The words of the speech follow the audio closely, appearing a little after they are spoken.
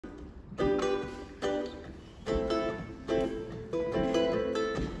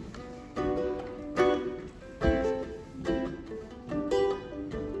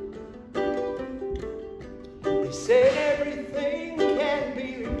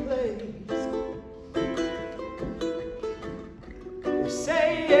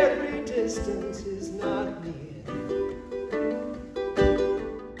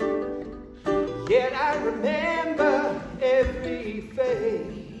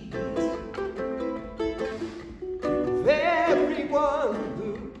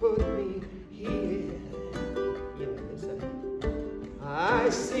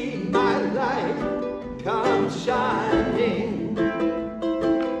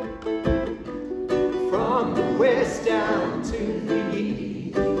west down to the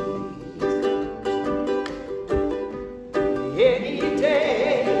east. Any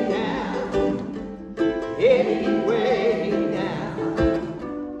day now, anyway now,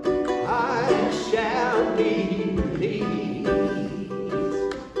 I shall be released.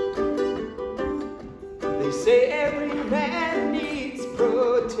 They say every man needs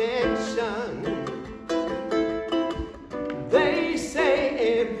protection. They say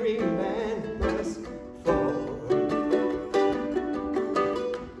every man must fall.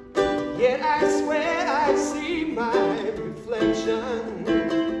 Yet I swear I see my reflection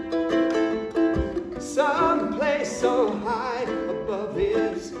someplace so high above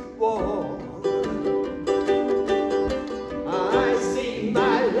his wall. I see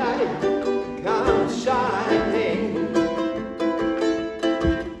my light come shining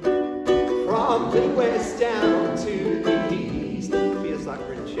from the west down to the east. Feels like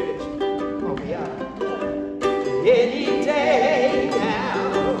we're in church. Oh, we are. Any day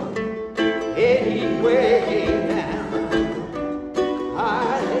now, anyway now,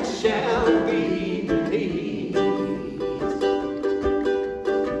 I shall be released.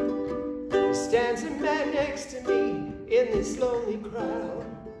 There stands a man next to me in this lonely crowd.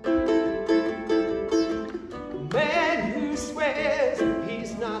 A man who swears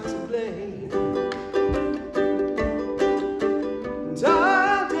he's not to blame. And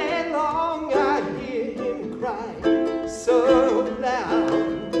all day long I hear him cry so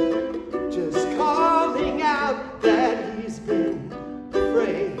loud, just calling out that he's been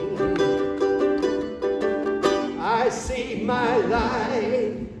framed. I see my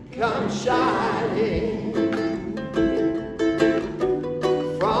light come shining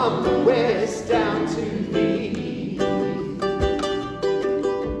from the west down to the east.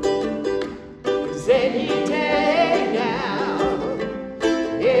 'Cause any day now,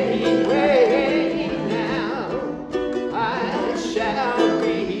 anyway now, I shall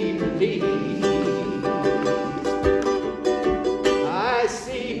be released. I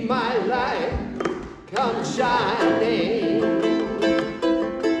see my light come shining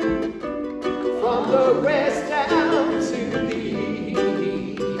from the west down to the east.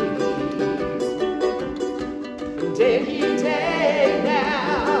 And any day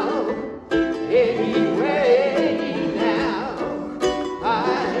now, anyway now,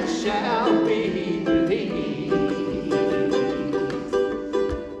 I shall be released.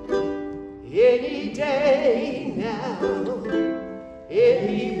 Any day now,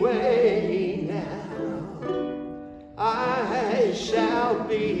 anyway now, I shall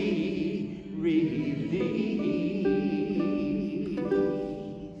be released.